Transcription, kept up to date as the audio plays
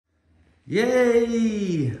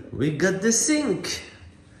Yay! We got the sink!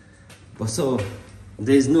 So,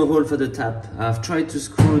 there's no hole for the tap. I've tried to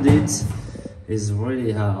screw it. It's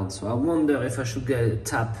really hard. So I wonder if I should get a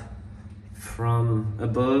tap from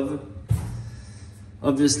above.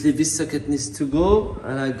 Obviously this socket needs to go,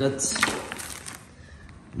 and I got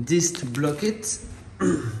this to block it.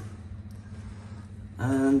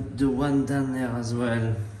 And the one down there as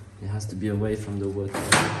well. It has to be away from the water.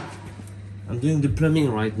 I'm doing the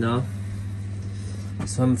plumbing right now.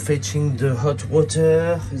 So I'm fetching the hot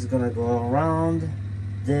water. It's gonna go around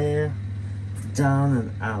there, down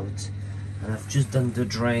and out. And I've just done the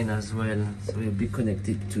drain as well, so it'll be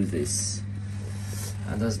connected to this.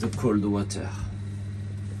 And that's the cold water.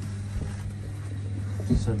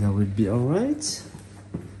 So that will be alright.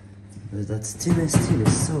 But that stainless steel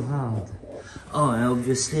is so hard. Oh, and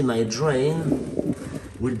obviously my drain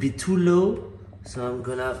will be too low, so I'm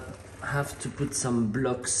gonna have to put some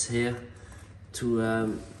blocks here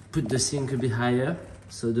to put the sink a bit higher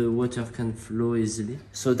so the water can flow easily.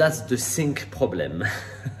 So that's the sink problem.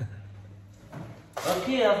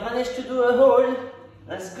 Okay, I've managed to do a hole.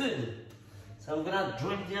 That's good. So I'm gonna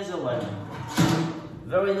drill the other one.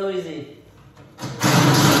 Very noisy.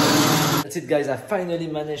 That's it, guys. I finally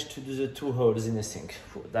managed to do the 2 holes in the sink.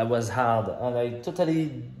 That was hard, and I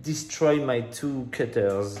totally destroyed my 2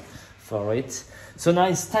 cutters for it. So now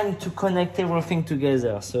it's time to connect everything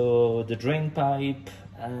together. So the drain pipe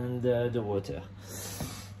and the water.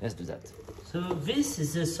 Let's do that. So this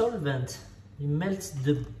is a solvent. It melts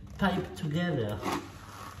the pipe together.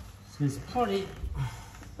 So it's pretty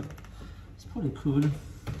cool.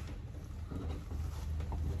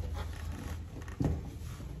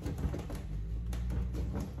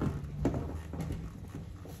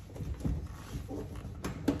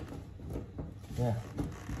 Yeah.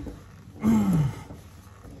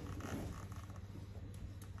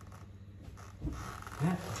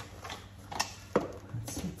 Yeah.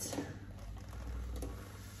 That's it.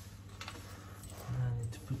 I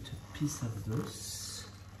need to put a piece of those.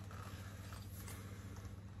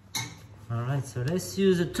 Alright, so let's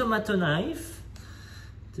use a tomato knife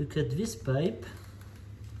to cut this pipe.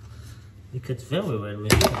 We cut very well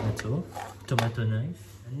with tomato knife.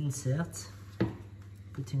 And insert.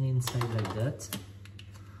 Putting it inside like that.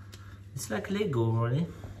 It's like Lego, really.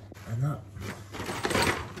 And now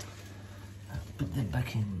I'll put that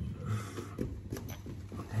back in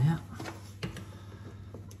there.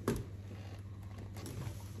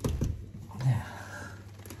 There.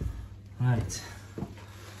 Right.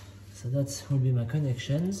 So that will be my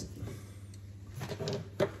connections.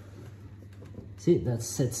 See, that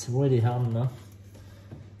sets really hard now.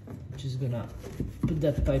 I'm just gonna put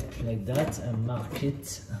that pipe like that and mark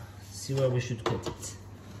it. See where we should cut it.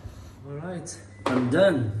 Alright, I'm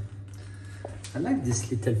done. I like this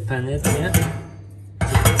little panel here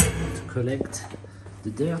to collect the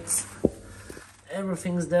dirt.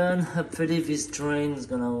 Everything's done. Hopefully this drain is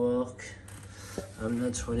gonna work. I'm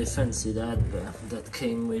not really fancy that, but that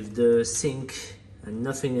came with the sink and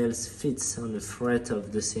nothing else fits on the thread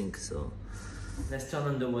of the sink. So let's turn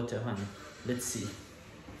on the water, honey. Let's see.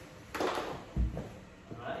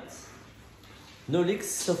 Alright. No leaks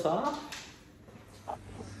so far.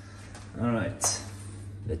 Alright,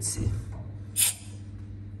 let's see.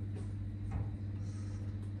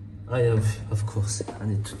 Of course, I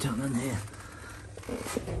need to turn on here.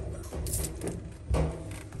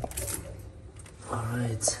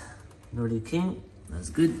 Alright, no leaking, that's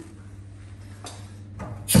good.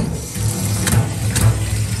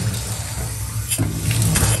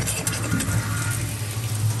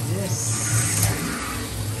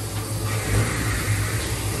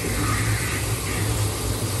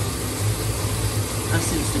 That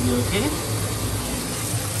seems to be okay.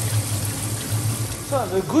 So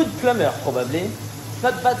I'm a good plumber, probably.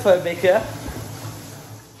 Not bad for a baker.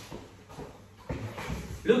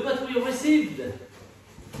 Look what we received.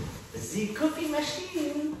 The coffee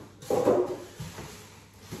machine.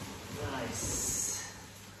 Nice.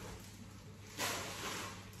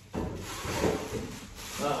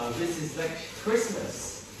 Wow, this is like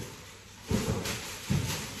Christmas.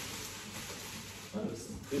 Oh, it's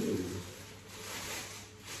good.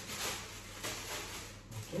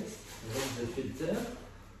 Okay, remove the filter.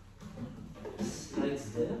 Slides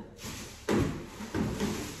there.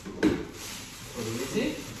 Pretty easy.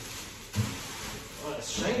 Oh, it's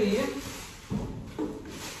shiny.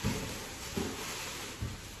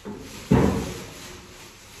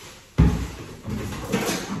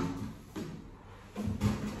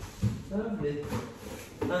 Lovely.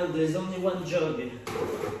 And there's only one jug.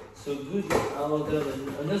 So good, I'll order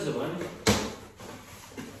another one.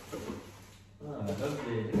 Ah,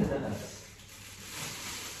 lovely. that.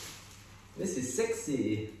 This is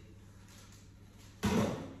sexy.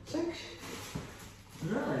 Check.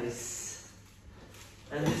 Nice.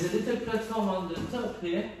 And there's a little platform on the top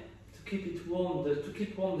here to keep it warm, to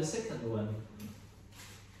keep warm the second one.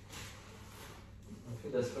 I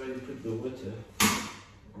think that's where you put the water.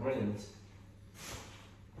 Brilliant.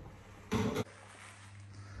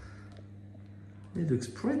 It looks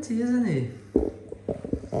pretty, isn't it?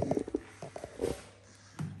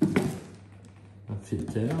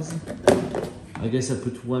 Filters. I guess I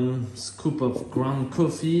put 1 scoop of ground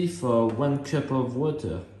coffee for 1 cup of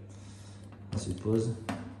water, I suppose.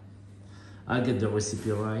 I'll get the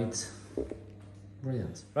recipe right.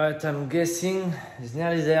 Brilliant. Right, I'm guessing it's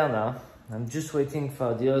nearly there now. I'm just waiting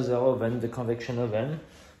for the other oven, the convection oven,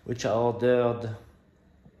 which I ordered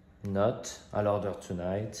not. I'll order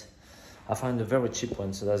tonight. I found a very cheap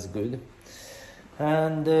one, so that's good.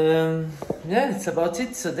 And yeah, that's about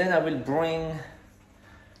it. So then I will bring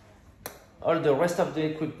all the rest of the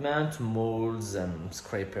equipment, molds and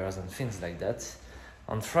scrapers and things like that.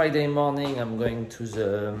 On Friday morning, I'm going to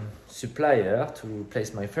the supplier to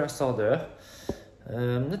place my first order.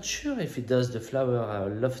 I'm not sure if it does the flour I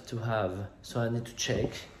would love to have, so I need to check.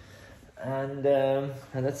 And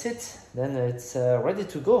that's it. Then it's ready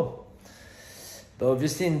to go. But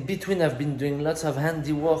obviously in between I've been doing lots of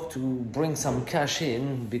handiwork to bring some cash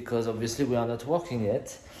in, because obviously we are not working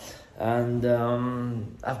yet. And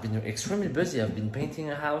I've been extremely busy. I've been painting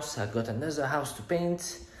a house. I got another house to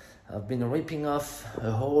paint. I've been ripping off a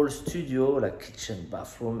whole studio, like kitchen,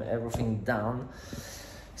 bathroom, everything down.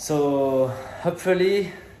 So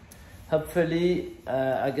hopefully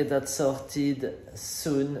I get that sorted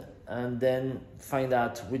soon, and then find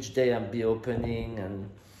out which day I'll be opening and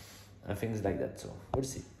things like that. So we'll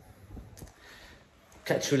see.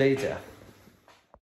 Catch you later.